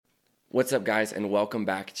What's up, guys, and welcome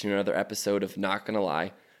back to another episode of Not Gonna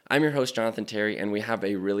Lie. I'm your host, Jonathan Terry, and we have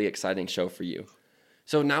a really exciting show for you.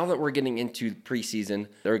 So now that we're getting into preseason,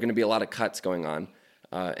 there are going to be a lot of cuts going on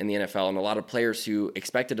in the NFL, and a lot of players who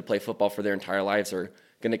expected to play football for their entire lives are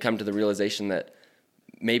going to come to the realization that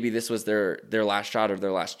maybe this was their last shot or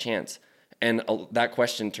their last chance. And that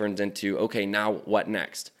question turns into, okay, now what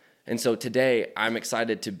next? And so today, I'm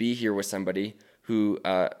excited to be here with somebody who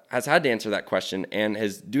has had to answer that question and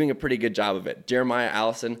is doing a pretty good job of it. Jeremiah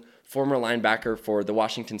Allison, former linebacker for the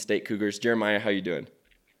Washington State Cougars. Jeremiah, how you doing?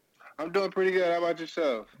 I'm doing pretty good. How about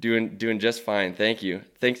yourself? Doing just fine. Thank you.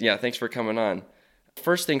 Thanks for coming on.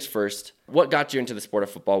 First things first, what got you into the sport of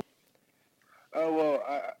football?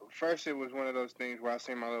 First it was one of those things where I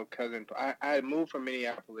seen my little cousin. I had moved from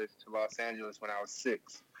Minneapolis to Los Angeles when I was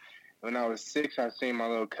 6. When I was 6, I seen my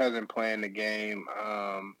little cousin playing the game,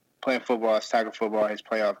 playing football, tackle football, his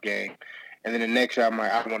playoff game. And then the next year, I'm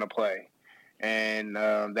like, I want to play. And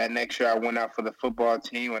that next year, I went out for the football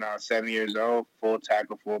team when I was 7 years old, full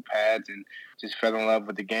tackle, full pads, and just fell in love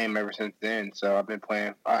with the game ever since then. So I've been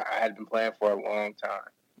playing. I had been playing for a long time.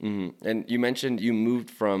 Mm-hmm. And you mentioned you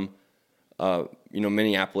moved from,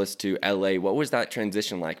 Minneapolis to LA. What was that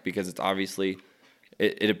transition like? Because it's obviously,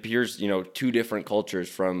 it appears, two different cultures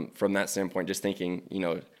from that standpoint. Just thinking,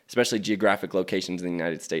 especially geographic locations in the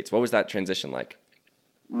United States. What was that transition like?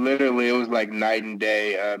 Literally, it was like night and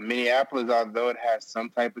day. Minneapolis, although it has some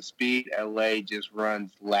type of speed, LA just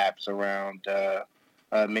runs laps around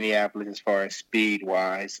Minneapolis as far as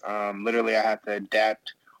speed-wise. Literally, I had to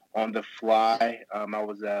adapt on the fly. I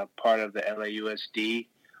was a part of the LAUSD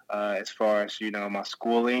as far as, my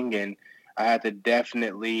schooling, and I had to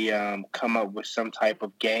definitely come up with some type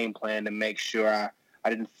of game plan to make sure I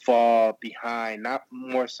didn't fall behind, not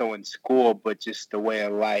more so in school, but just the way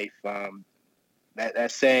of life.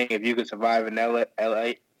 That saying, if you could survive in LA,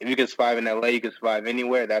 if you could survive in LA, you could survive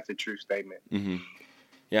anywhere. That's a true statement. Mm-hmm.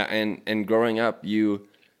 Yeah, and growing up, you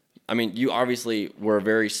obviously were a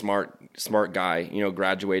very smart guy.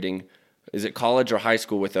 Graduating, is it college or high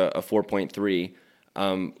school with a 4.3?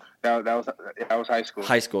 That was high school.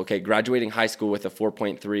 High school, okay. Graduating high school with a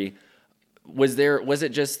 4.3. Was it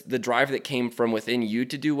just the drive that came from within you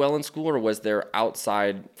to do well in school, or was there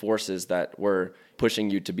outside forces that were pushing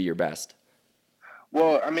you to be your best?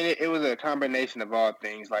 Well, it was a combination of all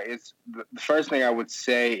things. Like, it's the first thing I would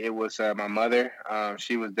say, it was my mother.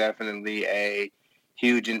 She was definitely a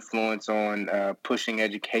huge influence on pushing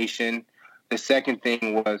education. The second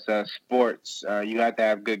thing was sports. You had to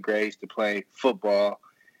have good grades to play football.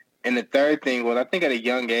 And the third thing was, I think at a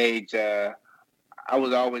young age, I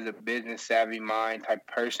was always a business savvy mind type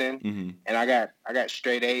person, mm-hmm. and I got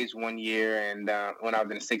straight A's one year, and when I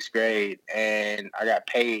was in the 6th grade, and I got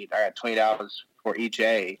paid. I got $20 for each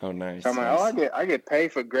A. Oh, nice. So I'm like, nice. I get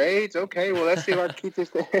paid for grades. Okay, well, let's see if I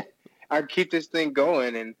can keep this thing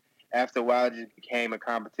going. And after a while, it just became a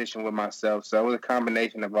competition with myself. So it was a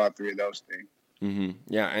combination of all three of those things. Mm-hmm.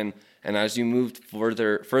 Yeah, and as you moved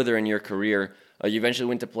further in your career, you eventually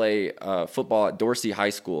went to play football at Dorsey High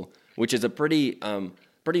School, which is a pretty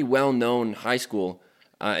well-known high school,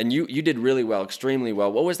 and you did really well, extremely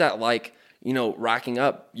well. What was that like, racking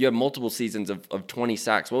up? You have multiple seasons of 20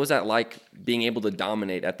 sacks. What was that like, being able to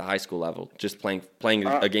dominate at the high school level, just playing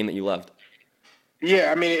a game that you loved?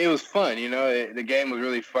 Yeah, it was fun. The game was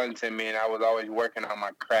really fun to me, and I was always working on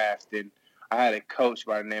my craft. And I had a coach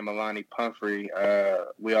by the name of Lonnie Pumphrey.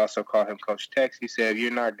 We also call him Coach Tex. He said, if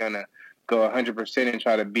you're not going to go 100% and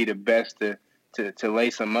try to be the best to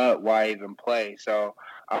lace them up, why even play? So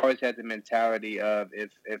I always had the mentality of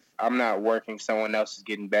if I'm not working, someone else is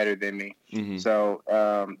getting better than me. Mm-hmm. So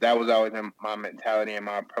that was always my mentality and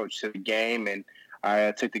my approach to the game, and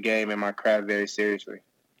I took the game and my craft very seriously.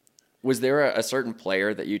 Was there a certain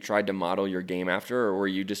player that you tried to model your game after, or were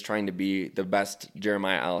you just trying to be the best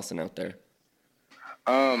Jeremiah Allison out there?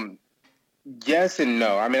 Yes and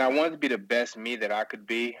no. I wanted to be the best me that I could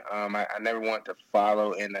be. I never wanted to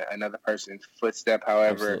follow in another person's footstep.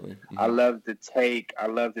 However, Mm-hmm. I love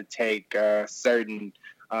to take certain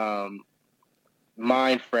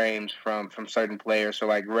mind frames from certain players. So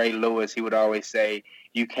like Ray Lewis, he would always say,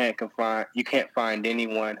 you can't find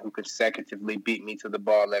anyone who consecutively beat me to the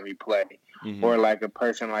ball every play. Mm-hmm. Or like a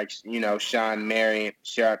person like, Sean Merriman,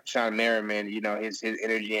 his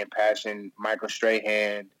energy and passion, Michael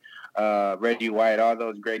Strahan, Reggie White, all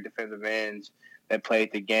those great defensive ends that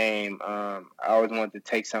played the game. I always wanted to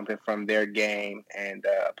take something from their game and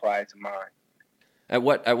apply it to mine. At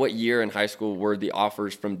what year in high school were the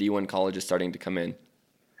offers from D1 colleges starting to come in?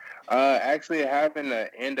 Actually, it happened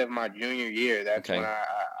at the end of my junior year. That's okay. when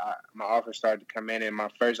my offer started to come in, and my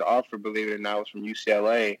first offer, believe it or not, was from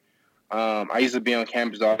UCLA. I used to be on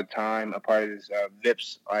campus all the time, a part of this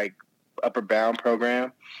VIPS like upper bound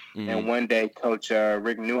program. And one day, Coach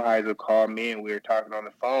Rick Neuheisel called me, and we were talking on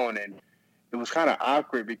the phone, and it was kind of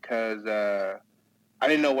awkward because I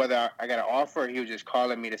didn't know whether I got an offer or he was just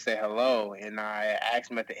calling me to say hello. And I asked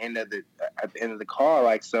him at the end of the call,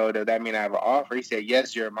 like, so does that mean I have an offer? He said,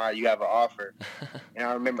 "Yes, Jeremiah, you have an offer." And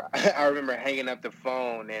I remember hanging up the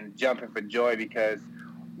phone and jumping for joy because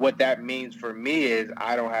what that means for me is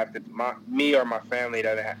I don't have to, me or my family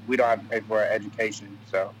we don't have to pay for our education.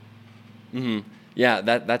 So. Yeah,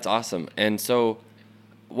 that's awesome. And so,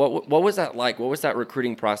 what was that like? What was that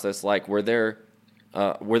recruiting process like? Were there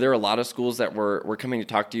a lot of schools that were coming to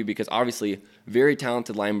talk to you? Because obviously, very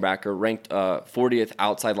talented linebacker, ranked 40th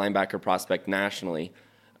outside linebacker prospect nationally,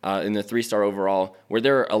 in the 3-star overall. Were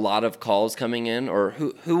there a lot of calls coming in, or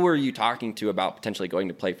who were you talking to about potentially going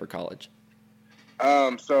to play for college?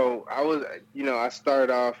 So I was, I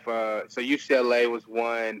started off. So UCLA was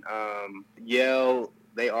one. Yale,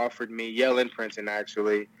 they offered me Yale and Princeton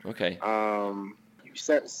actually. Okay.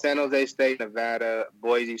 San Jose State, Nevada,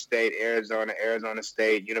 Boise State, Arizona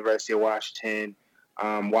State, University of Washington,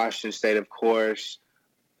 Washington State, of course.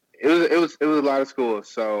 It was a lot of schools.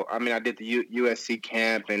 So I mean, I did the USC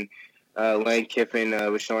camp, and Lane Kiffin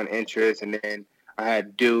was showing interest, and then I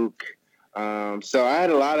had Duke. So I had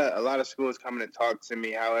a lot of schools coming to talk to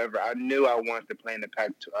me. However, I knew I wanted to play in the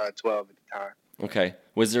Pac-12 at the time. Okay.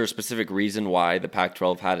 Was there a specific reason why the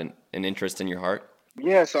Pac-12 had an interest in your heart?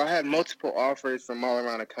 Yeah, so I had multiple offers from all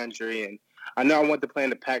around the country, and I know I wanted to play in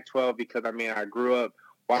the Pac-12 because, I mean, I grew up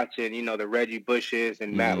watching, the Reggie Bushes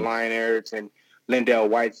and Matt Leinerts and Lindell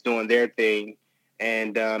Whites doing their thing,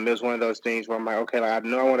 and it was one of those things where I'm like, okay, I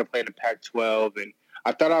know I want to play in the Pac-12, and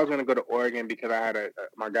I thought I was going to go to Oregon because I had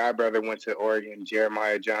my god brother went to Oregon,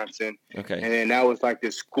 Jeremiah Johnson. Okay. And then that was like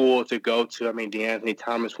the school to go to. I mean, DeAnthony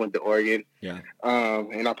Thomas went to Oregon. Yeah.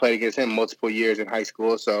 And I played against him multiple years in high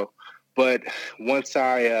school. So, but once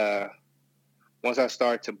I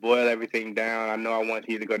started to boil everything down, I know I wanted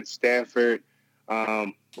to either go to Stanford,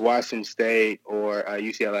 Washington State, or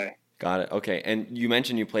UCLA. Got it. Okay. And you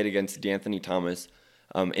mentioned you played against DeAnthony Thomas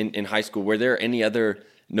in high school. Were there any other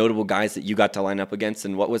notable guys that you got to line up against,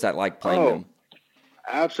 and what was that like playing them?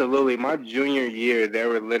 Absolutely. My junior year, there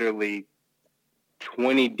were literally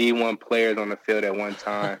 20 D1 players on the field at one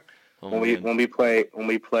time when we played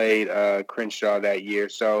Crenshaw that year.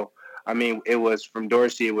 So, I mean, it was from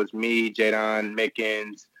Dorsey. It was me, Jadon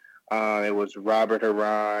Mickens. It was Robert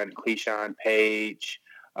Huron, Cleishon Page.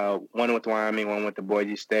 One with Wyoming, one with the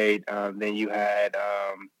Boise State. Then you had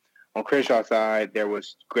on Crenshaw's side, there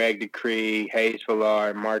was Greg Decree, Hayes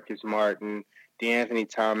Villar, Marcus Martin, DeAnthony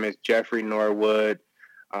Thomas, Jeffrey Norwood,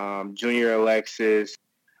 Junior Alexis.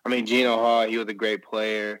 I mean, Geno Hall, he was a great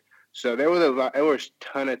player. So there was a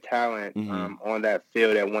ton of talent on that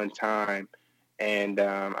field at one time. And,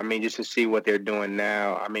 I mean, just to see what they're doing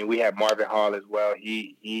now. I mean, we have Marvin Hall as well.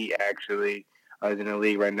 He actually is in the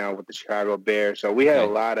league right now with the Chicago Bears. So we had a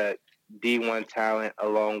lot of D1 talent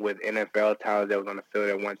along with NFL talent that was on the field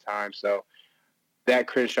at one time. So that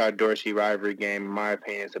Crenshaw-Dorsey rivalry game, in my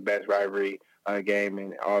opinion, is the best rivalry game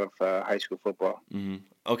in all of high school football. Mm-hmm.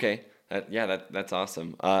 Okay. That's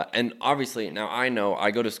awesome. And obviously, now I know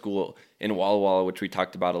I go to school in Walla Walla, which we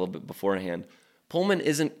talked about a little bit beforehand. Pullman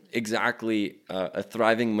isn't exactly a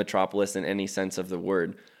thriving metropolis in any sense of the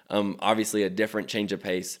word. Obviously, a different change of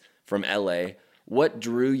pace from LA. What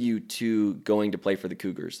drew you to going to play for the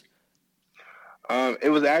Cougars?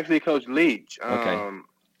 It was actually Coach Leach.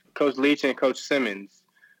 Coach Leach and Coach Simmons.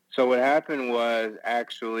 So what happened was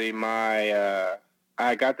actually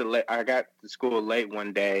I got to school late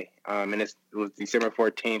one day, and it was December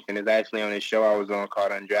 14th, and it's actually on this show I was on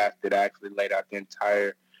called Undrafted. I actually laid out the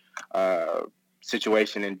entire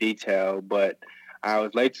situation in detail, but I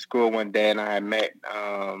was late to school one day, and I had met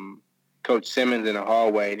Coach Simmons in the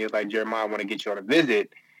hallway, and he was like, "Jeremiah, I want to get you on a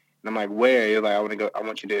visit." And I'm like, "Where?" He's like,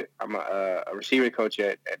 I'm a receiver coach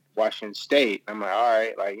at Washington State. I'm like, "All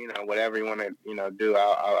right, like, whatever you want to, do,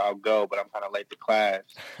 I'll go, but I'm kind of late to class."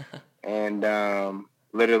 And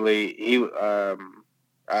literally,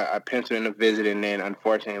 I penciled in a visit, and then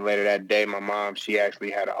unfortunately later that day, my mom, she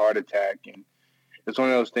actually had a heart attack. And it's one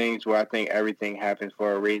of those things where I think everything happens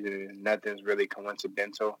for a reason, and nothing's really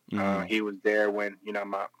coincidental. Mm-hmm. He was there when,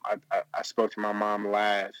 I spoke to my mom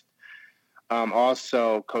last.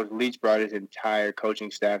 Also, Coach Leach brought his entire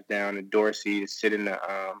coaching staff down to Dorsey to sit in the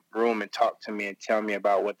room and talk to me and tell me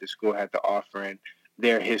about what the school had to offer and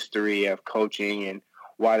their history of coaching and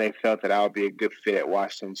why they felt that I would be a good fit at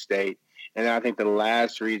Washington State. And I think the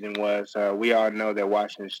last reason was we all know that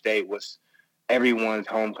Washington State was everyone's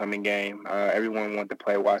homecoming game. Everyone wanted to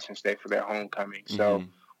play Washington State for their homecoming. So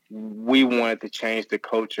Mm-hmm. we wanted to change the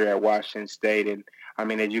culture at Washington State. And I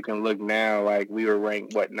mean, as you can look now, like we were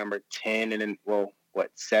ranked number 10 and then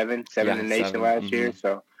seven in the nation 7. last Mm-hmm. year.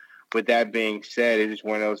 So with that being said, it is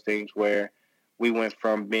one of those things where we went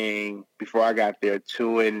from being, before I got there,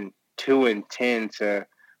 2-10 to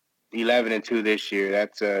 11-2 this year.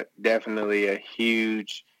 That's definitely a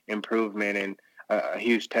huge improvement and a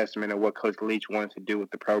huge testament of what Coach Leach wanted to do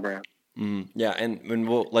with the program. Yeah, and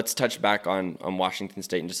let's touch back on Washington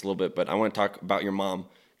State in just a little bit, but I want to talk about your mom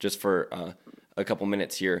just for a couple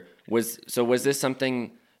minutes here. Was this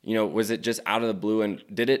something, was it just out of the blue, and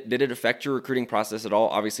did it affect your recruiting process at all?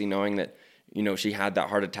 Obviously, knowing that she had that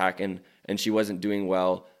heart attack and she wasn't doing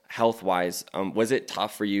well health wise, was it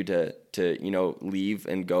tough for you to leave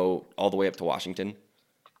and go all the way up to Washington?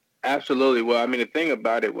 Absolutely. Well, I mean, the thing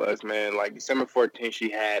about it was, man, like December 14th,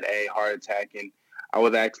 she had a heart attack, and I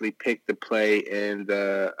was actually picked to play in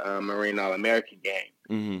the Marine All-American game.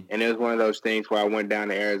 Mm-hmm. And it was one of those things where I went down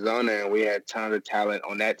to Arizona, and we had tons of talent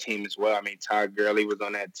on that team as well. I mean, Todd Gurley was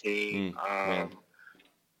on that team.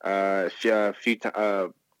 A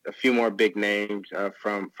few more big names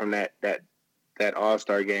from that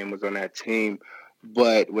All-Star game was on that team.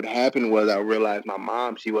 But what happened was I realized my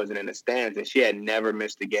mom, she wasn't in the stands, and she had never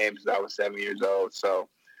missed a game since I was 7 years old. So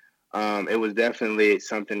it was definitely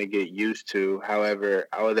something to get used to. However,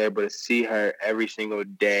 I was able to see her every single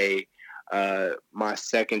day my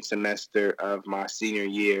second semester of my senior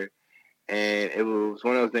year. And it was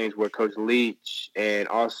one of those things where Coach Leach and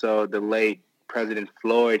also the late President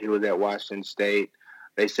Floyd, who was at Washington State,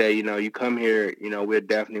 they say, you come here, we'll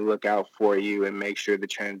definitely look out for you and make sure the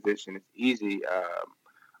transition is easy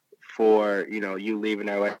for, you leaving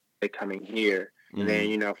LA coming here. Mm-hmm.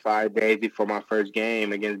 And then, 5 days before my first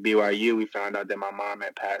game against BYU, we found out that my mom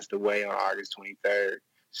had passed away on August 23rd.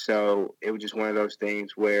 So it was just one of those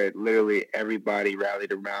things where literally everybody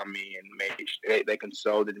rallied around me and they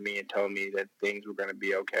consoled me and told me that things were going to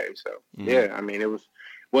be okay. So, yeah, I mean,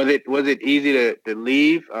 was it easy to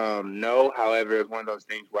leave? No. However, it was one of those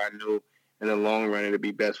things where I knew in the long run it would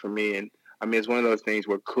be best for me. And I mean, it's one of those things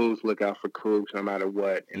where Cougs look out for Cougs no matter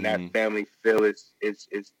what. And that family feel is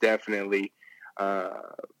definitely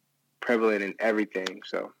prevalent in everything.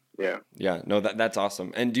 So, yeah. Yeah, no, that's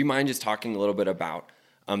awesome. And do you mind just talking a little bit about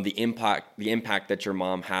the impact that your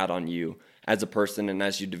mom had on you as a person and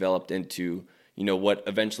as you developed into, what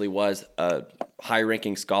eventually was a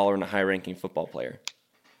high-ranking scholar and a high-ranking football player?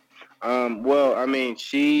 Well, I mean,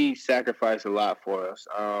 she sacrificed a lot for us.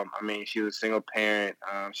 I mean, she was a single parent.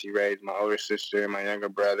 She raised my older sister and my younger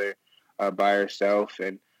brother by herself.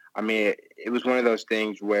 And I mean, it was one of those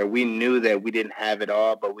things where we knew that we didn't have it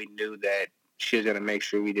all, but we knew that she was going to make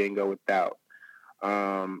sure we didn't go without.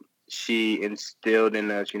 She instilled in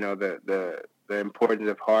us, the importance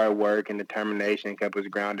of hard work and determination, kept us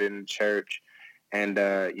grounded in the church. And,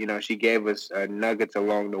 she gave us nuggets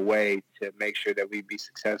along the way to make sure that we'd be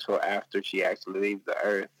successful after she actually leaves the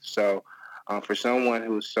earth. So for someone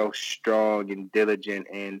who's so strong and diligent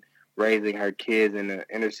in raising her kids in the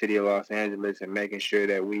inner city of Los Angeles and making sure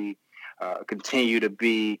that we continue to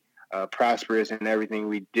be prosperous in everything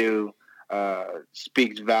we do,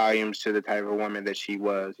 speaks volumes to the type of woman that she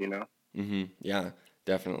was, Mm-hmm. Yeah,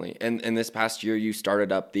 definitely. And this past year, you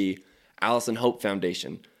started up the Allison Hope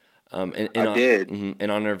Foundation. I did. In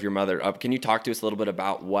honor of your mother. Can you talk to us a little bit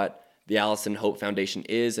about what the Allison Hope Foundation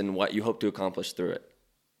is and what you hope to accomplish through it?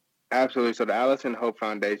 Absolutely. So the Allison Hope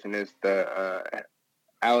Foundation is the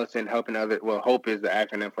Allison helping others. Well, Hope is the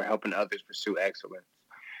acronym for helping others pursue excellence.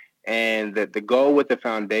 And the goal with the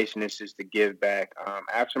foundation is just to give back.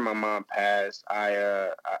 After my mom passed,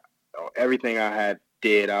 I everything I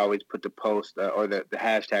always put the post or the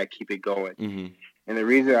hashtag keep it going. Mm-hmm. And the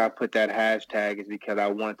reason I put that hashtag is because I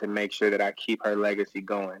want to make sure that I keep her legacy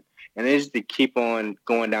going. And it's to keep on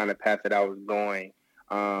going down the path that I was going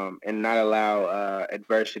and not allow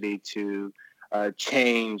adversity to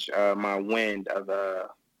change my wind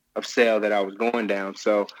of sail that I was going down.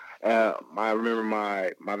 So I remember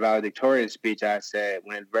my valedictorian speech, I said,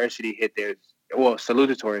 when adversity hit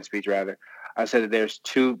salutatorian speech rather, I said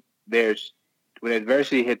that when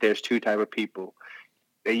adversity hit, there's two type of people.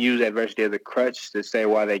 They use adversity as a crutch to say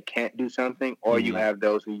why they can't do something, or you have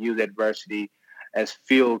those who use adversity as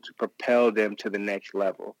fuel to propel them to the next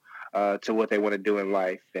level, to what they want to do in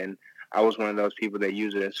life. And I was one of those people that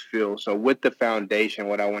use it as fuel. So with the foundation,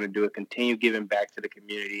 what I want to do is continue giving back to the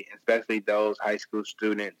community, especially those high school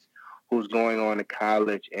students who's going on to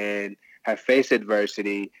college and have faced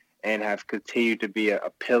adversity and have continued to be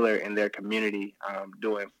a pillar in their community,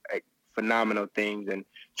 doing phenomenal things and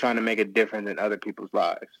trying to make a difference in other people's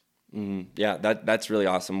lives. Yeah, that's really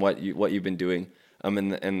awesome what you've been doing.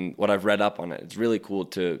 And what I've read up on it, it's really cool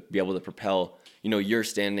to be able to propel, your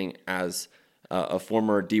standing as a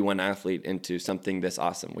former D1 athlete into something this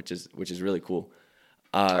awesome, which is really cool.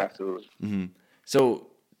 Absolutely. So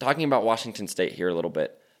talking about Washington State here a little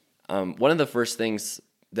bit, one of the first things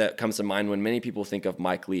that comes to mind when many people think of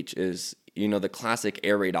Mike Leach is, the classic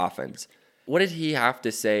air raid offense. What did he have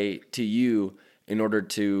to say to you in order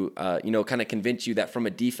to, kind of convince you that from a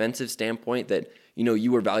defensive standpoint that,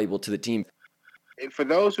 you were valuable to the team? For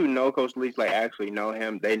those who know Coach Leach, actually know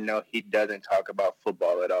him, they know he doesn't talk about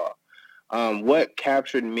football at all. What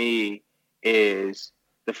captured me is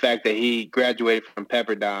the fact that he graduated from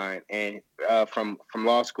Pepperdine and from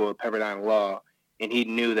law school, Pepperdine Law, and he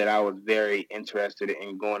knew that I was very interested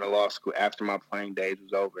in going to law school after my playing days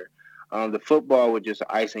was over. The football was just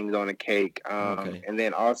icing on the cake. Okay. And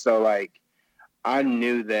then also, I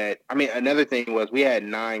knew that – another thing was we had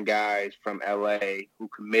 9 guys from L.A. who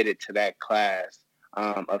committed to that class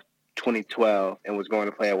of 2012 and was going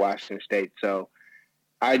to play at Washington State. So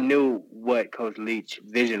I knew what Coach Leach's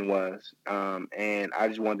vision was, and I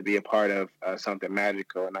just wanted to be a part of something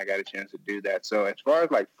magical, and I got a chance to do that. So as far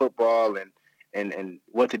as football and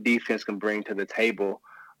what the defense can bring to the table,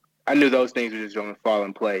 I knew those things were just going to fall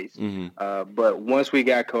in place. But once we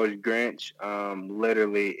got Coach Grinch,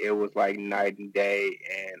 literally it was like night and day,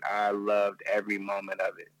 and I loved every moment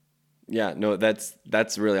of it. Yeah, no,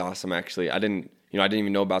 that's really awesome. Actually, I didn't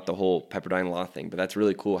even know about the whole Pepperdine Law thing, but that's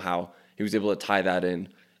really cool how he was able to tie that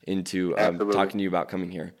into talking to you about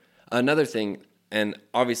coming here. Another thing, and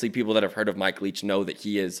obviously people that have heard of Mike Leach know that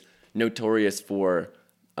he is notorious for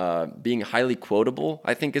being highly quotable,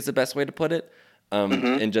 I think is the best way to put it.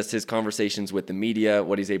 And just his conversations with the media,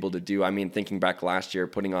 what he's able to do. Thinking back last year,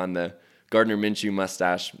 putting on the Gardner Minshew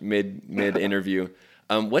mustache mid interview.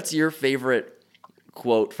 What's your favorite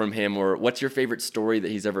quote from him, or what's your favorite story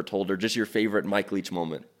that he's ever told, or just your favorite Mike Leach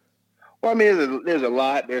moment? Well, there's a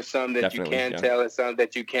lot. There's some that you can tell and some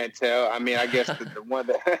that you can't tell. I guess the one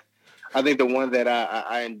that I think the one that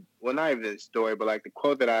I well, not even the story, but the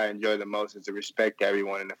quote that I enjoy the most is to respect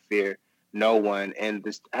everyone and to fear no one. And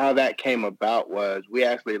how that came about was we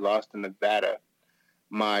actually lost in Nevada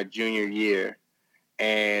my junior year.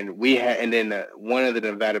 And then one of the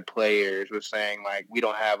Nevada players was saying, we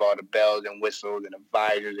don't have all the bells and whistles and the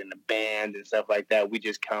visors and the band and stuff like that. We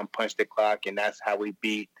just come punch the clock, and that's how we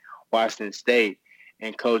beat Washington State.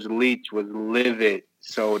 And Coach Leach was livid.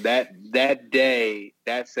 So that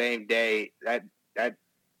same day, that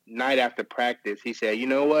night after practice, he said, you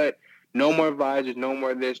know what? No more visors, no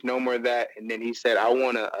more this, no more that. And then he said, I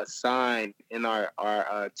want a sign in our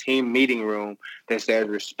team meeting room that says,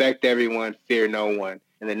 respect everyone, fear no one.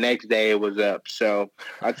 And the next day it was up. So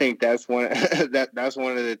I think that's one that's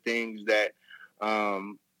one of the things that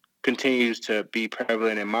continues to be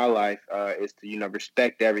prevalent in my life is to,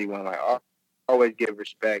 respect everyone. Always give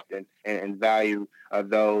respect and value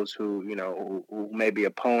those who may be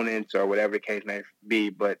opponents or whatever the case may be.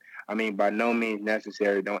 But by no means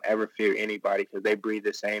necessary, don't ever fear anybody because they breathe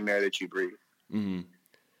the same air that you breathe. Mm-hmm.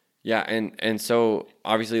 Yeah, and so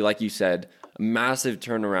obviously, like you said, a massive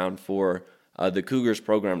turnaround for the Cougars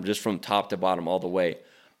program, just from top to bottom all the way.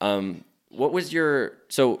 What was we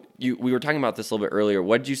were talking about this a little bit earlier.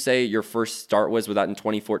 What did you say your first start was? Was that in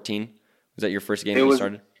 2014? Was that your first game that you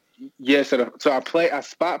started? Yes, so I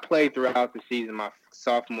spot played throughout the season, my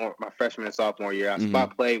freshman and sophomore year. I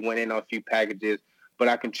spot played, went in on a few packages, but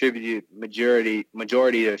I contributed majority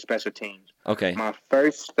to special teams. Okay. My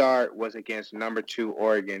first start was against number 2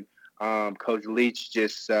 Oregon. Coach Leach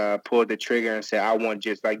just pulled the trigger and said, I want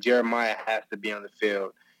just Jeremiah has to be on the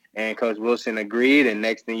field. And Coach Wilson agreed, and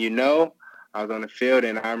next thing you know, I was on the field,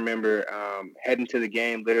 and I remember heading to the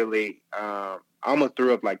game literally I almost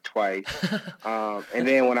threw up twice. And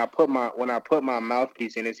then when I put my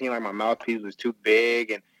mouthpiece in, it seemed like my mouthpiece was too big,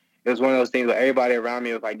 and it was one of those things where everybody around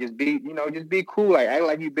me was like, just be cool, act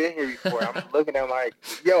like you've been here before. I'm looking at them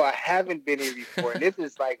yo, I haven't been here before, and this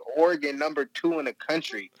is Oregon number 2 in the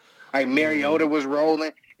country. Mariota was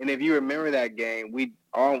rolling, and if you remember that game, we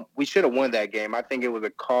should have won that game. I think it was a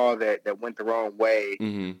call that went the wrong way.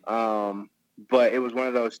 But it was one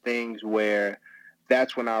of those things where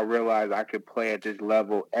that's when I realized I could play at this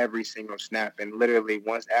level every single snap. And literally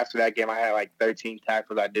once after that game, I had 13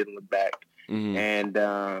 tackles. I didn't look back. And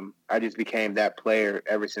I just became that player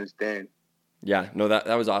ever since then. Yeah, no,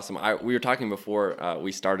 that was awesome. We were talking before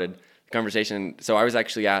we started the conversation. So I was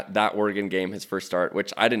actually at that Oregon game, his first start,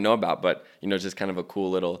 which I didn't know about, but just kind of a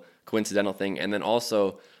cool little coincidental thing. And then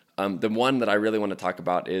also The one that I really want to talk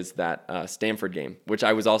about is that Stanford game, which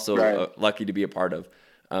I was also lucky to be a part of.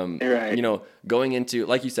 You know, going into,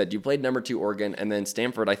 like you said, you played number 2 Oregon, and then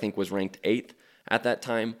Stanford, I think, was ranked 8th at that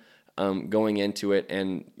time going into it.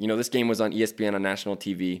 And, you know, this game was on ESPN on national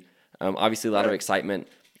TV. Obviously, a lot of excitement.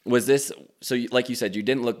 Was this, so like you said, you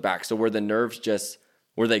didn't look back. So were the nerves just,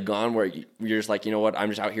 were they gone where you're just like, you know what, I'm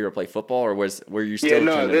just out here to play football? Or were you still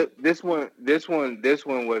this one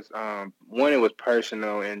was, one, it was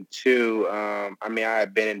personal, and two, I mean, I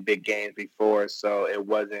had been in big games before, so it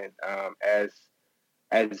wasn't as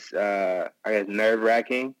I guess,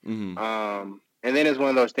 nerve-wracking. Mm-hmm. And then it's one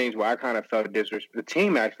of those things where I kind of felt the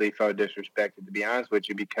team actually felt disrespected, to be honest with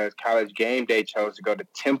you, because College Game Day chose to go to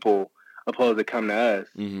Temple opposed to come to us.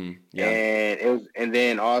 Mm-hmm. Yeah. And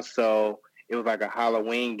then also it was like a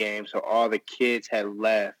Halloween game, so all the kids had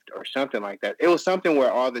left or something like that. It was something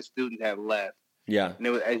where all the students had left. Yeah. And it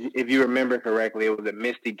was, if you remember correctly, it was a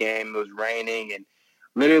misty game. It was raining, and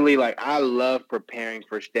literally, like, I love preparing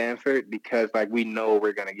for Stanford because, like, we know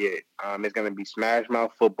we're gonna get. It's gonna be smash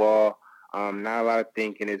mouth football. Not a lot of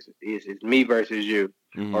thinking. It's me versus you,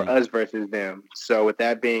 mm-hmm. or us versus them. So with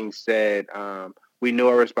that being said, we knew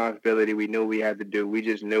our responsibility. We knew what we had to do. We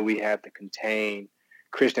just knew we had to contain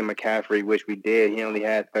Christian McCaffrey, which we did. He only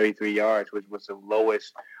had 33 yards, which was the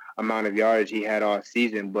lowest amount of yardage he had all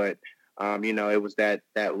season. But you know, it was that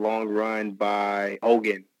long run by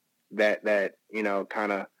Hogan that you know,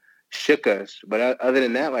 kind of shook us. But other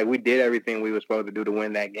than that, like, we did everything we were supposed to do to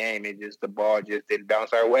win that game. It just, the ball just didn't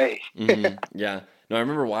bounce our way. Mm-hmm. Yeah. No, I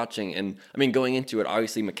remember watching, and I mean, going into it,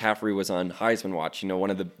 obviously McCaffrey was on Heisman watch, you know, one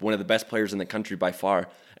of the best players in the country by far.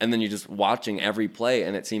 And then you're just watching every play,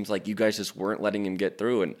 and it seems like you guys just weren't letting him get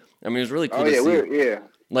through. And I mean, it was really cool to see.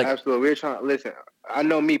 Like, absolutely. We were trying. Listen, I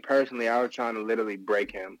know me personally, I was trying to literally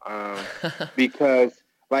break him because,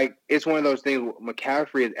 like, it's one of those things.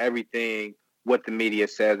 McCaffrey is everything what the media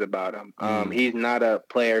says about him. He's not a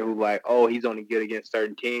player who, like, oh, he's only good against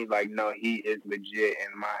certain teams. Like, no, he is legit,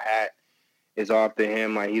 and my hat is off to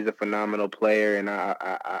him. Like, he's a phenomenal player, and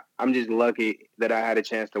I'm just lucky that I had a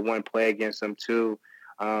chance to, one, play against him, two,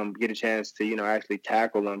 get a chance to, you know, actually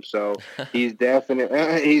tackle him. So he's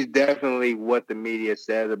definitely what the media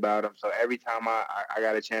says about him. So every time I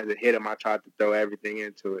got a chance to hit him, I tried to throw everything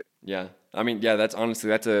into it. Yeah. I mean, yeah, that's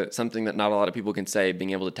something that not a lot of people can say,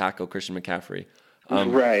 being able to tackle Christian McCaffrey.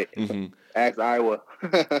 Right. Mm-hmm. Ask Iowa.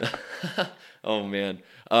 Oh, man.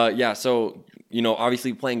 Yeah, so, you know,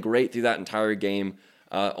 obviously playing great through that entire game.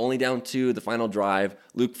 Only down to the final drive.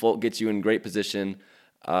 Luke Folk gets you in great position.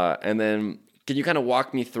 And then can you kind of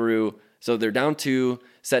walk me through, so they're down 2,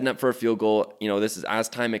 setting up for a field goal. You know, this is as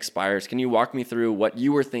time expires. Can you walk me through what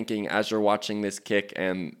you were thinking as you're watching this kick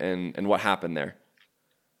and what happened there?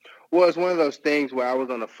 Well, it's one of those things where I was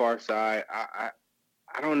on the far side.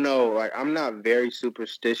 I don't know. Like, I'm not very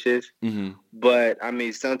superstitious, mm-hmm. but I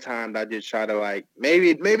mean, sometimes I just try to, like,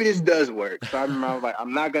 maybe this does work. So I remember I was like,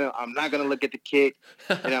 I'm not gonna look at the kick,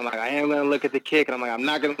 and I'm like, I am gonna look at the kick, and I'm like, I'm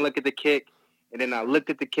not gonna look at the kick, and then I looked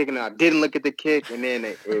at the kick, and then I didn't look at the kick, and then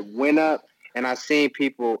it went up, and I seen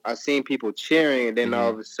people cheering, and then mm-hmm. all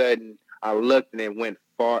of a sudden I looked, and it went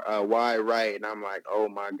wide right, and I'm like, oh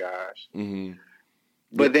my gosh. Mm-hmm.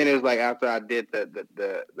 But then it was like, after I did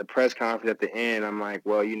the press conference at the end, I'm like,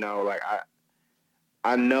 well, you know, like,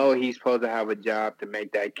 I know he's supposed to have a job to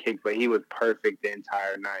make that kick, but he was perfect the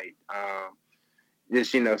entire night.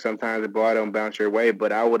 Just, you know, sometimes the ball don't bounce your way,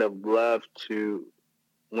 but I would have loved to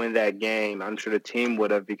win that game. I'm sure the team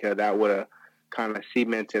would have, because that would have kind of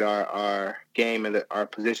cemented our game and our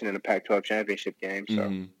position in the Pac-12 championship game. So,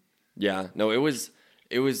 mm-hmm. Yeah, no, it was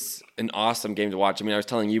an awesome game to watch. I mean, I was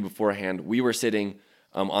telling you beforehand, we were sitting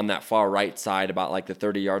on that far right side, about like the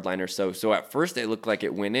 30-yard line or so. So at first it looked like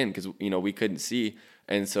it went in because, you know, we couldn't see.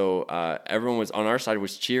 And so everyone was on our side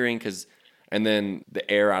was cheering and then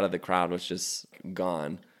the air out of the crowd was just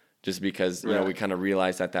gone, just because, you know, we kind of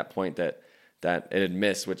realized at that point that it had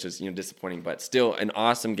missed, which is, you know, disappointing, but still an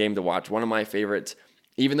awesome game to watch. One of my favorites,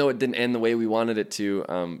 even though it didn't end the way we wanted it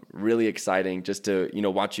to. Really exciting just to, you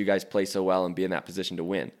know, watch you guys play so well and be in that position to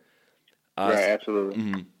win. Right, absolutely.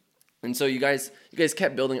 Mm-hmm. And so you guys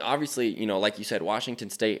kept building. Obviously, you know, like you said, Washington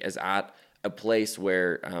State is at a place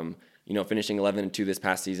where, you know, finishing 11-2 this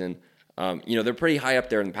past season, you know, they're pretty high up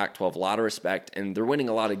there in the Pac-12, a lot of respect, and they're winning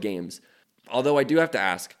a lot of games. Although I do have to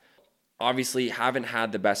ask, obviously haven't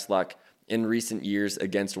had the best luck in recent years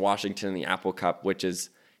against Washington in the Apple Cup, which is,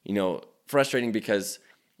 you know, frustrating because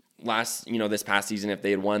this past season, if they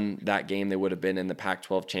had won that game, they would have been in the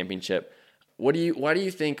Pac-12 championship. Why do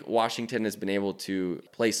you think Washington has been able to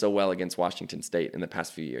play so well against Washington State in the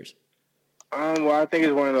past few years? Well, I think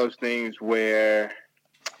it's one of those things where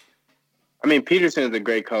I mean, Peterson is a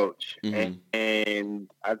great coach, Mm-hmm. and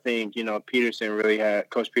I think Coach Peterson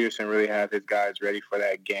really has his guys ready for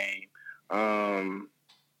that game.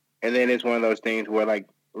 And then it's one of those things where like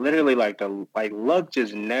literally like luck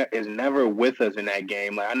just is never with us in that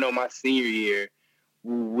game. Like I know my senior year,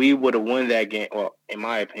 we would have won that game. Well, in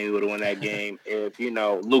my opinion, we would have won that game if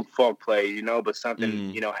Luke Falk played. But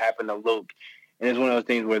something happened to Luke, and it's one of those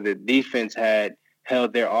things where the defense had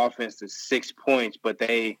held their offense to 6 points, but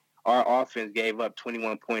our offense gave up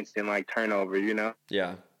 21 points in like turnover.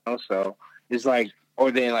 Yeah. Also, it's like. Or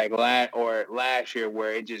then like last year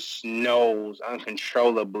where it just snows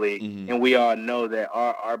uncontrollably, and we all know that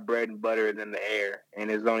our bread and butter is in the air, and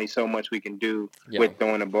there's only so much we can do with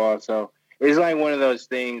throwing the ball. So it's like one of those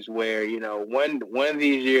things where one of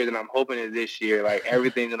these years, and I'm hoping it's this year, like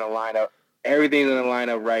everything's gonna line up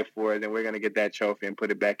right for us, and we're gonna get that trophy and put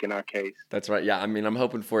it back in our case. That's right. Yeah, I mean, I'm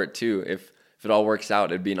hoping for it too. If it all works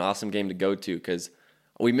out, it'd be an awesome game to go to because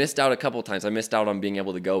we missed out a couple times. I missed out on being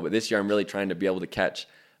able to go, but this year I'm really trying to be able to catch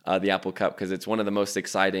the Apple Cup because it's one of the most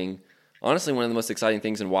exciting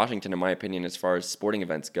things in Washington, in my opinion, as far as sporting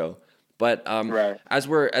events go. But right. as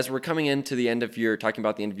we're coming into the end of talking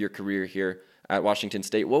about the end of your career here at Washington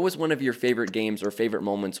State, what was one of your favorite games or favorite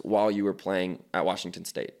moments while you were playing at Washington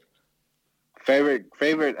State? Favorite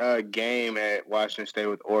game at Washington State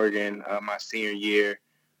with Oregon, my senior year.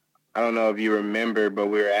 I don't know if you remember, but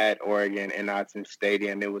we were at Oregon in Autzen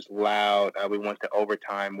Stadium. It was loud. We went to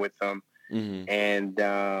overtime with them. Mm-hmm.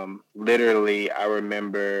 And literally, I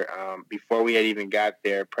remember before we had even got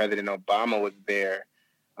there, President Obama was there.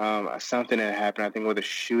 Something had happened. I think it was a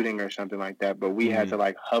shooting or something like that. But we had to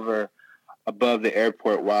like hover above the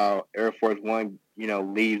airport while Air Force One,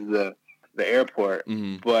 leaves the airport.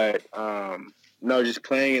 Mm-hmm. But no, just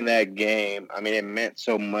playing in that game, I mean, it meant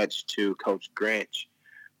so much to Coach Grinch.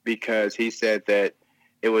 Because he said that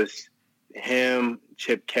it was him,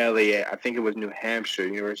 Chip Kelly, I think it was University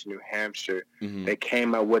of New Hampshire, that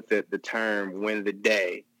came up with the term win the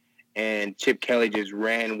day. And Chip Kelly just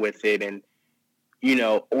ran with it. And,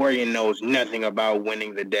 Oregon knows nothing about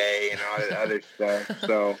winning the day and all that other stuff.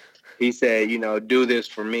 So he said, do this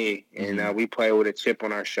for me. And we play with a chip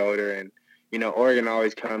on our shoulder. And, Oregon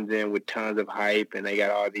always comes in with tons of hype. And they got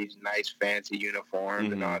all these nice, fancy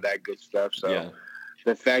uniforms and all that good stuff. So. Yeah.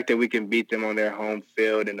 The fact that we can beat them on their home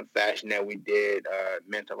field in the fashion that we did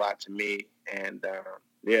meant a lot to me. And,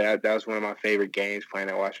 that was one of my favorite games playing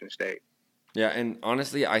at Washington State. Yeah, and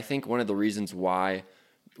honestly, I think one of the reasons why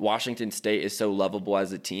Washington State is so lovable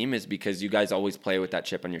as a team is because you guys always play with that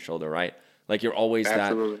chip on your shoulder, right? Like you're always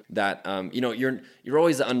Absolutely. You're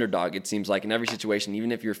always the underdog, it seems like, in every situation,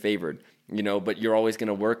 even if you're favored, but you're always going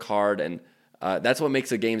to work hard. And that's what makes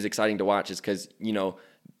the games exciting to watch is because,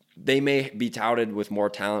 they may be touted with more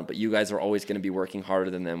talent, but you guys are always going to be working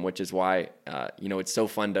harder than them, which is why it's so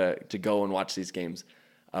fun to go and watch these games,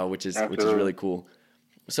 which is really cool.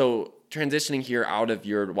 So transitioning here out of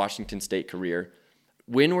your Washington State career,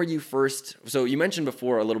 when were you first? So you mentioned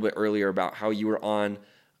before a little bit earlier about how you were on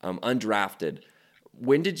undrafted.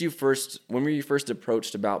 When were you first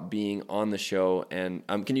approached about being on the show? And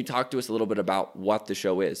can you talk to us a little bit about what the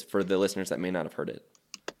show is for the listeners that may not have heard it?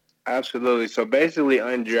 Absolutely. So basically,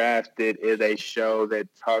 Undrafted is a show that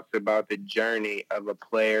talks about the journey of a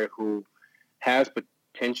player who has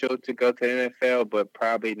potential to go to the NFL, but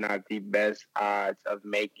probably not the best odds of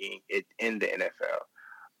making it in the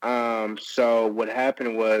NFL. So what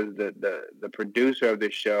happened was the producer of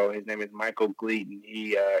the show, his name is Michael Gleaton.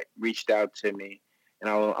 He reached out to me, and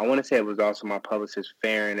I want to say it was also my publicist,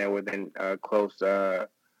 Farron, that was in close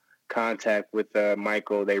contact with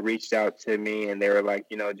Michael. They reached out to me and they were like,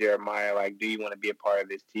 Jeremiah, like, do you want to be a part of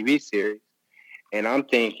this TV series? And I'm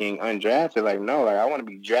thinking undrafted, like, no, like I want to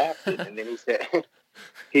be drafted. And then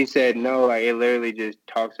he said, no, like it literally just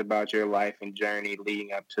talks about your life and journey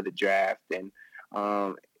leading up to the draft. And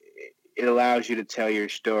it allows you to tell your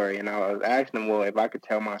story. And I was asking him, well, if I could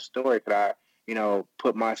tell my story, could I,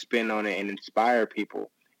 put my spin on it and inspire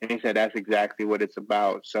people? And he said, that's exactly what it's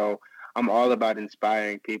about. So I'm all about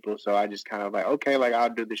inspiring people, so I just kind of like, okay, like I'll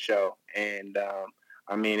do the show. And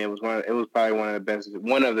I mean, it was probably one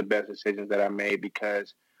of the best decisions that I made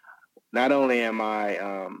because not only am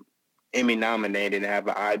I Emmy nominated and have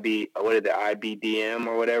an IBDM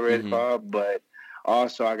or whatever it's called, but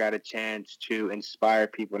also I got a chance to inspire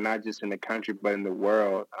people, not just in the country, but in the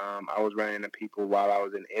world. I was running into people while I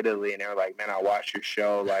was in Italy and they were like, man, I watched your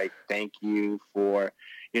show. Like, thank you for,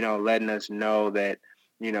 letting us know that,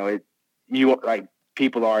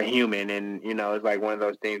 people are human, and it's like one of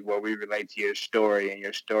those things where we relate to your story, and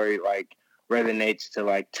your story like resonates to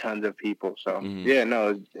like tons of people. So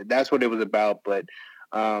that's what it was about. But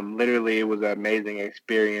Literally, it was an amazing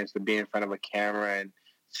experience to be in front of a camera and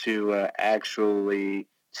to actually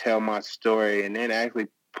tell my story, and then actually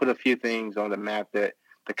put a few things on the map that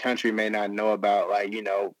the country may not know about, like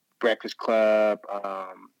Breakfast Club,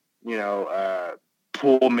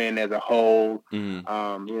 Pullman as a whole,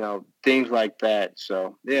 things like that.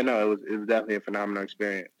 So yeah, no, it was definitely a phenomenal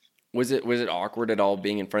experience. Was it awkward at all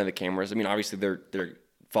being in front of the cameras? I mean, obviously they're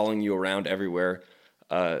following you around everywhere.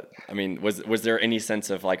 I mean, was there any sense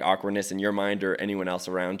of like awkwardness in your mind or anyone else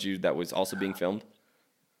around you that was also being filmed?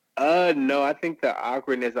 No, I think the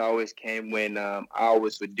awkwardness always came when I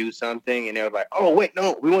always would do something and they were like, "Oh, wait,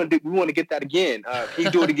 no, we want to get that again. Can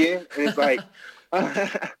you do it again?" And it's like,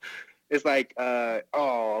 it's like,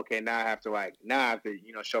 oh, okay, now I have to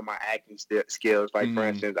show my acting skills. Like for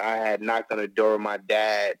instance, I had knocked on the door with my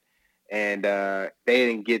dad, and they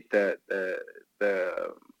didn't get the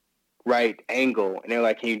right angle, and they're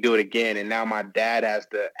like, "Can you do it again?" And now my dad has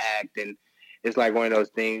to act, and it's like one of those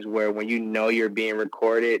things where when you're being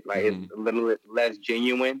recorded, like it's a little bit less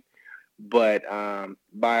genuine. But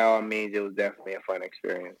by all means, it was definitely a fun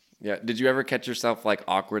experience. Yeah. Did you ever catch yourself like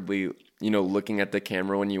awkwardly, looking at the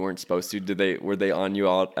camera when you weren't supposed to? Were they on you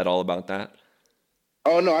at all about that?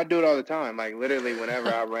 Oh no, I do it all the time. Like literally,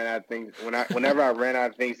 whenever I ran out of things, whenever I ran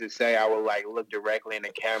out of things to say, I would like look directly in the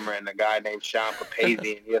camera, and a guy named Sean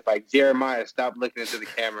Papazian, and he was like, "Jeremiah, stop looking into the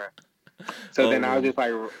camera." So then I was just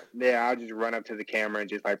like, I'll just run up to the camera and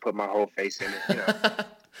just like put my whole face in it.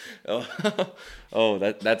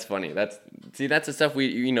 That's funny. That's the stuff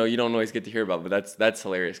you don't always get to hear about, but that's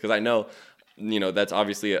hilarious because I know, that's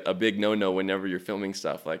obviously a big no whenever you're filming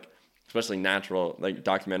stuff like especially natural like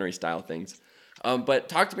documentary style things. But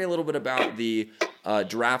talk to me a little bit about the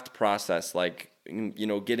draft process, like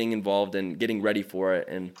getting involved and getting ready for it,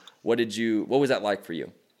 and what was that like for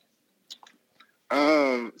you?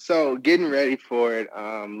 So getting ready for it,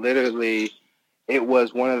 literally, it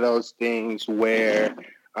was one of those things where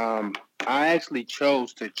I actually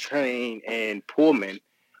chose to train in Pullman.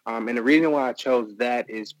 And the reason why I chose that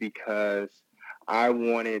is because I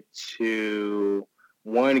wanted to,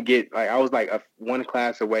 I was like one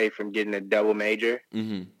class away from getting a double major.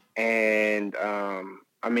 Mm-hmm. And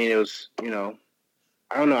I mean, it was, I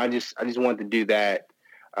don't know, I just wanted to do that.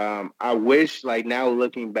 I wish, like now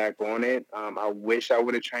looking back on it, I wish I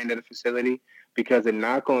would have trained at a facility because the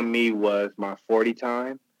knock on me was my 40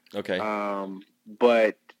 time. Okay.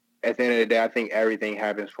 But at the end of the day, I think everything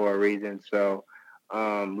happens for a reason. So,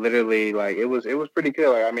 literally, like it was pretty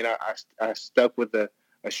good. Like, I mean, I stuck with a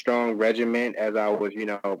strong regiment as I was,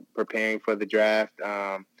 preparing for the draft.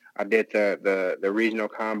 I did the regional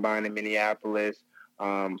combine in Minneapolis.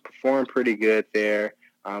 Performed pretty good there.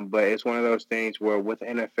 But it's one of those things where with the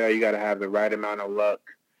NFL, you got to have the right amount of luck,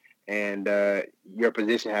 and your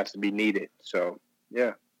position has to be needed. So,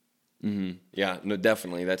 yeah. Mm-hmm. Yeah, no,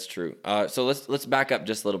 definitely, that's true. So let's back up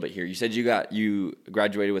just a little bit here. You said you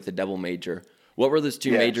graduated with a double major. What were those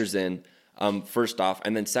two majors in? First off,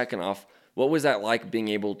 and then second off, what was that like being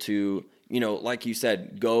able to, like you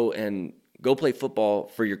said, go play football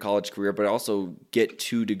for your college career, but also get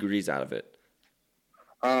 2 degrees out of it?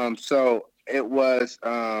 So it was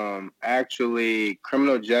actually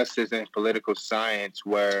criminal justice and political science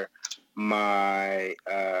were my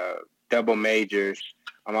double majors.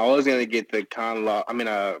 I was going to get the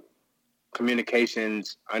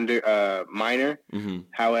communications minor. Mm-hmm.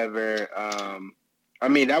 However,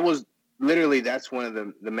 that was literally, that's one of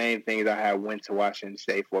the main things I had went to Washington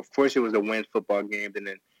State for. Of course, it was to win football games and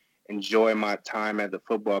then enjoy my time as a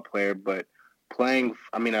football player. But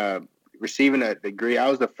receiving a degree, I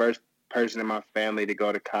was the first person in my family to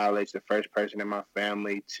go to college, the first person in my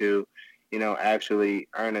family to, actually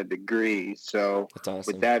earn a degree. So that's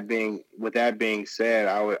awesome. With that being said,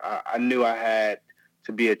 I knew I had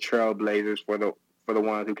to be a trailblazer for the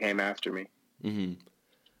ones who came after me. Mm-hmm.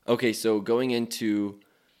 Okay, so going into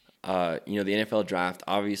the NFL draft,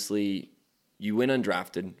 obviously you went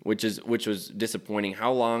undrafted, which was disappointing.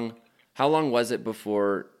 How long was it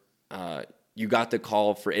before you got the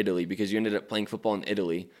call for Italy, because you ended up playing football in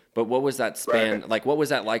Italy? But what was that span like? What was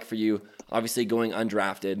that like for you? Obviously going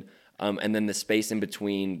undrafted, and then the space in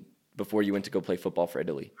between before you went to go play football for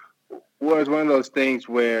Italy. Well, it's one of those things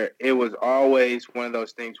where it was always one of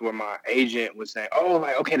those things where my agent was saying, "Oh,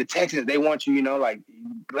 like, okay, the Texans, they want you, like,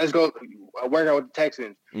 let's go work out with the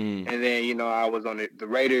Texans." Mm. And then, I was on the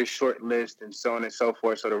Raiders short list and so on and so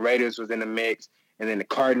forth. So the Raiders was in the mix, and then the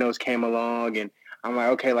Cardinals came along, and I'm like,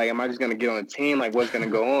 okay, like, am I just going to get on a team? Like, what's going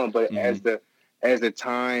to go on? But mm-hmm. as the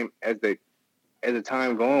as the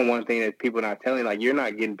time going, one thing that people not telling, like, you're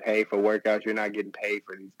not getting paid for workouts, you're not getting paid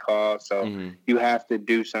for these calls, so you have to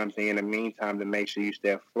do something in the meantime to make sure you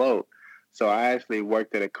stay afloat. So I actually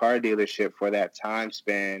worked at a car dealership for that time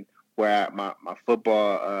span where my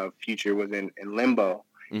football future was in limbo.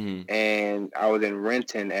 And I was in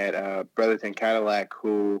Renton at Brotherton Cadillac,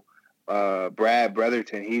 who Brad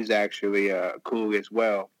Brotherton, he's actually cool as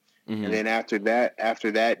well. And then after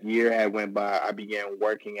that year had went by, I began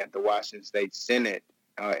working at the Washington State Senate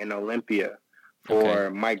in Olympia for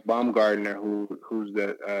Mike Baumgartner, who's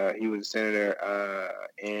he was a senator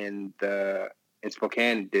in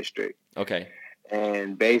Spokane district. Okay.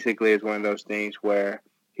 And basically, it's one of those things where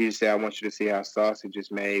he just said, "I want you to see how sausage is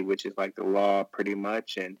made," which is like the law pretty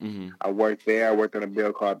much. And I worked there. I worked on a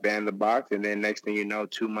bill called Ban the Box. And then next thing you know,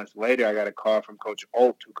 2 months later, I got a call from Coach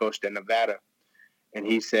Olt, who coached at Nevada. And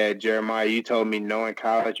he said, "Jeremiah, you told me no in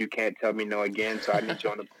college. You can't tell me no again. So I need you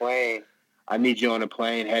on the plane. I need you on the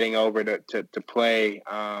plane heading over to play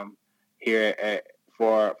here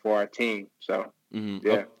for our team." So,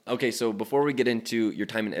 yeah. Okay, so before we get into your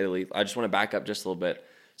time in Italy, I just want to back up just a little bit.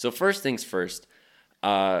 So first things first,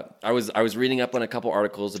 I was reading up on a couple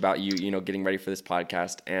articles about you getting ready for this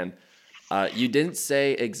podcast, and you didn't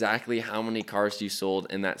say exactly how many cars you sold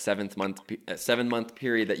in that 7-month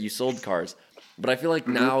period that you sold cars. But I feel like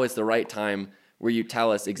now is the right time where you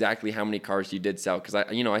tell us exactly how many cars you did sell, because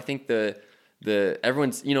I think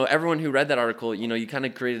everyone who read that article, you kind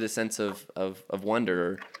of created a sense of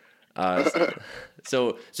wonder.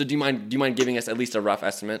 So do you mind giving us at least a rough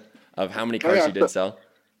estimate of how many cars you did sell?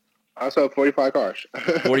 I sold 45 cars.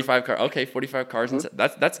 45 cars. Okay, 45 cars.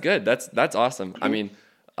 That's good. That's awesome. I mean,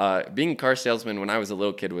 being a car salesman when I was a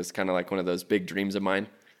little kid was kind of like one of those big dreams of mine,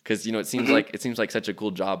 because it seems like such a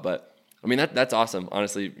cool job, but I mean, that's awesome,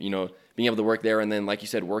 honestly, being able to work there. And then, like you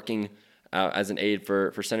said, working as an aide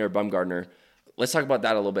for Senator Baumgartner. Let's talk about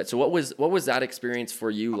that a little bit. So what was that experience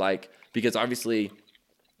for you like? Because obviously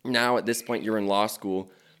now at this point you're in law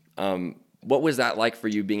school. What was that like for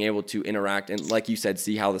you, being able to interact and, like you said,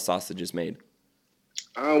 see how the sausage is made?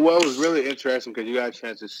 Well, it was really interesting because you got a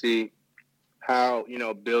chance to see how,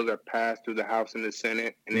 bills are passed through the House and the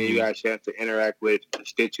Senate. And then you got a chance to interact with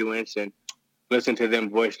constituents and listen to them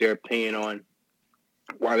voice their opinion on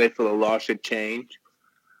why they feel a law should change.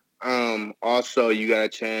 Also, you got a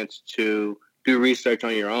chance to do research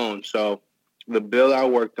on your own. So the bill I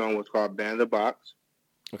worked on was called Ban the Box.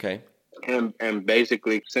 Okay. And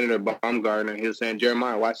basically, Senator Baumgartner, he was saying,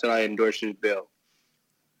 "Jeremiah, why should I endorse this bill?"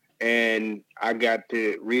 And I got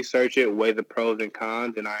to research it, weigh the pros and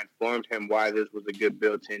cons, and I informed him why this was a good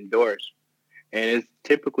bill to endorse. And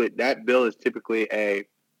that bill is typically a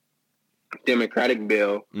Democratic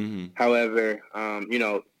bill. However,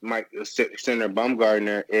 Senator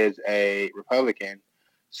Baumgartner is a Republican.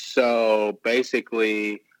 So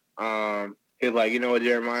basically, he's like, "You know what,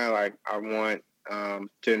 Jeremiah, like, I want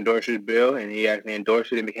to endorse this bill," and he actually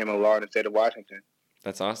endorsed it and became a law in the state of Washington.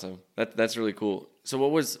 That's awesome. That's really cool. So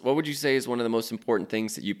what would you say is one of the most important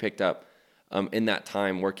things that you picked up in that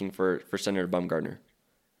time working for Senator Baumgartner?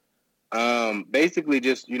 Basically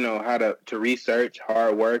just, how to research,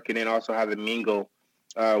 hard work, and then also how to mingle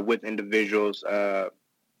with individuals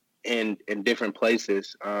in different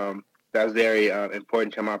places. That's very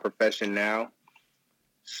important to my profession now.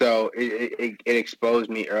 So it exposed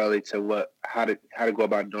me early to how to go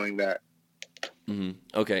about doing that.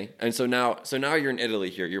 Okay. And so now you're in Italy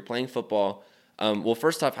here. You're playing football. Well,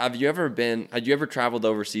 first off, had you ever traveled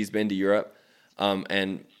overseas, been to Europe?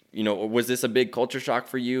 And was this a big culture shock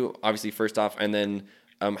for you? Obviously, first off, and then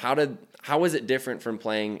how was it different from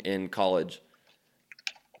playing in college?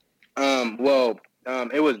 It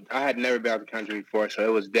was. I had never been out of the country before, so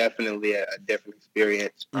it was definitely a different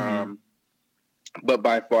experience. But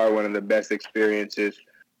by far one of the best experiences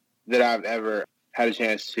that I've ever had a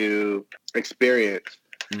chance to experience.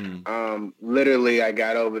 Literally, I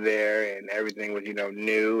got over there and everything was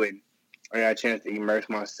new, and I got a chance to immerse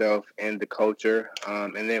myself in the culture.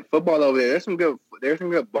 And then football over there, there's some good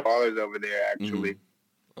ballers over there, actually.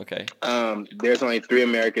 Okay. There's only 3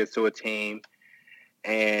 Americans to a team.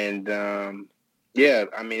 And,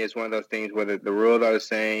 it's one of those things where the rules are the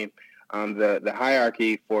same. The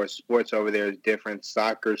hierarchy for sports over there is different.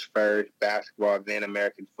 Soccer's first, basketball, then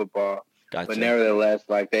American football. Gotcha. But nevertheless,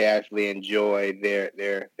 like, they actually enjoy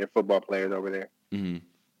their football players over there.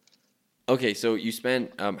 Okay, so you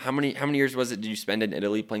spent how many years was it did you spend in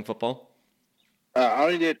Italy playing football? I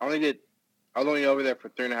was only over there for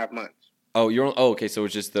 3.5 months. Okay, so it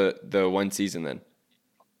was just the one season then.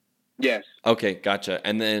 Yes. Okay, gotcha.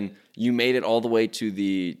 And then you made it all the way to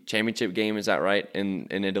the championship game, is that right? In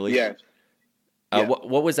Italy? Yes.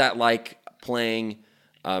 What was that like playing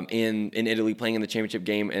in Italy, playing in the championship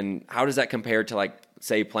game, and how does that compare to, like,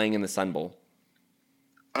 say, playing in the Sun Bowl?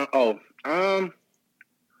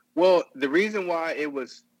 Well, the reason why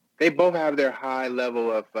they both have their high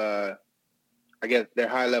level of, their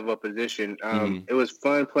high level of position. It was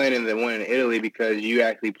fun playing in the one in Italy because you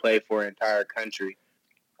actually play for an entire country.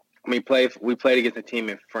 We played against a team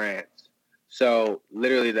in France. So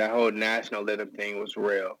literally that whole national rhythm thing was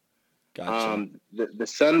real. Gotcha. The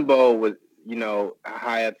Sun Bowl was,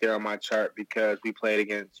 high up there on my chart because we played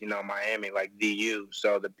against, Miami, like DU.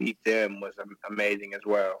 So to beat them was amazing as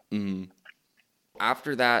well. Mm-hmm.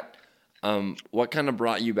 After that, what kind of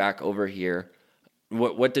brought you back over here?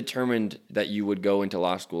 What determined that you would go into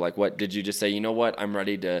law school? Like, what did you just say, you know what, I'm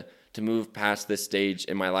ready to move past this stage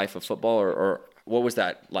in my life of football, or what was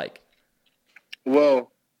that like?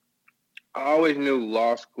 Well, I always knew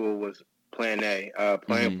law school was plan A.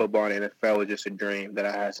 Playing football in the NFL was just a dream that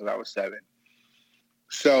I had since I was 7.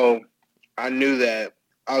 So I knew that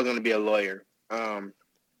I was going to be a lawyer.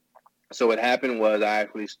 So what happened was I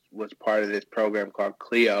actually was part of this program called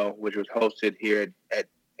CLEO, which was hosted here at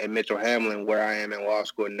Mitchell Hamlin, where I am in law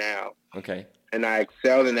school now. Okay. And I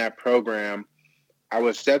excelled in that program. I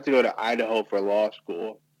was set to go to Idaho for law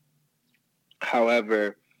school.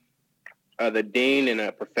 However, the dean and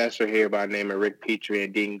a professor here by the name of Rick Petrie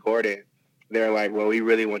and Dean Gordon, they're like, well, we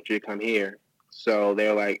really want you to come here. So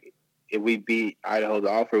they're like, if we beat Idaho's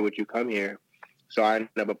offer, would you come here? So I ended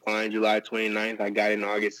up applying July 29th. I got in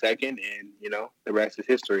August 2nd, and, the rest is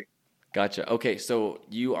history. Gotcha. Okay, so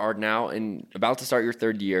you are now about to start your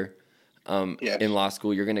 3rd year in law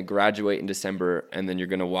school. You're going to graduate in December, and then you're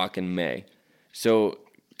going to walk in May. So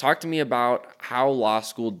talk to me about how law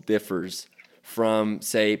school differs from,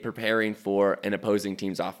 say, preparing for an opposing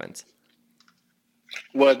team's offense.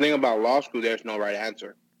 Well, the thing about law school, there's no right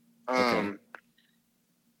answer. Okay.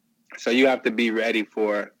 So you have to be ready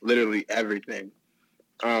for literally everything.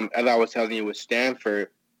 As I was telling you with Stanford,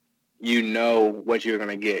 you know what you're going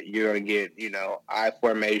to get. You're going to get, I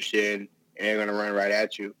formation, and they're going to run right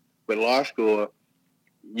at you. With law school,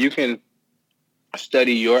 you can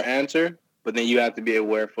study your answer, but then you have to be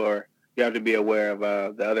aware of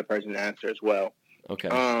the other person's answer as well. Okay.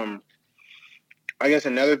 I guess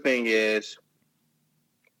another thing is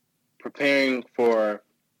preparing for.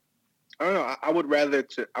 I don't know. I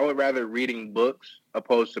would rather reading books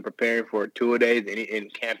opposed to preparing for 2-a-days in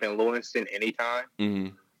Camp in Lewiston anytime.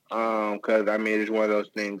 Because it's one of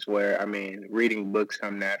those things where reading books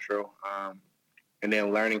come natural, and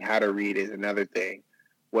then learning how to read is another thing.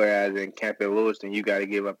 Whereas in Camp in Lewiston, you got to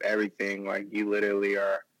give up everything. Like you literally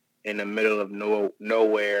are in the middle of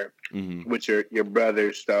nowhere with your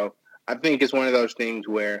brothers. So I think it's one of those things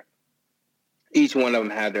where each one of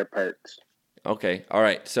them had their perks. Okay. All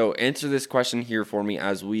right. So answer this question here for me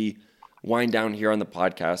as we wind down here on the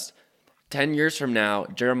podcast. 10 years from now,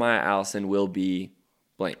 Jeremiah Allison will be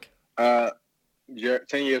blank. 10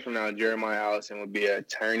 years from now, Jeremiah Allison will be an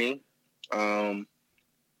attorney. And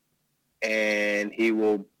he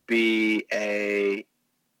will be a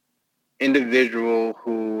individual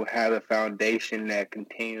who has a foundation that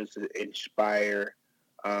continues to inspire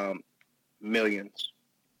millions.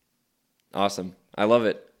 Awesome. I love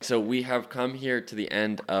it. So we have come here to the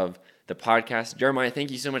end of the podcast. Jeremiah, thank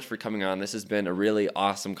you so much for coming on. This has been a really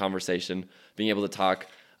awesome conversation, being able to talk,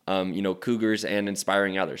 Cougars and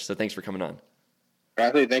inspiring others. So thanks for coming on.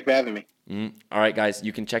 Absolutely. Thanks for having me. All right, guys,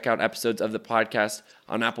 you can check out episodes of the podcast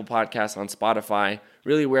on Apple Podcasts, on Spotify,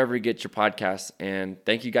 really wherever you get your podcasts. And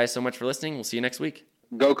thank you guys so much for listening. We'll see you next week.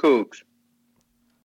 Go Cougs.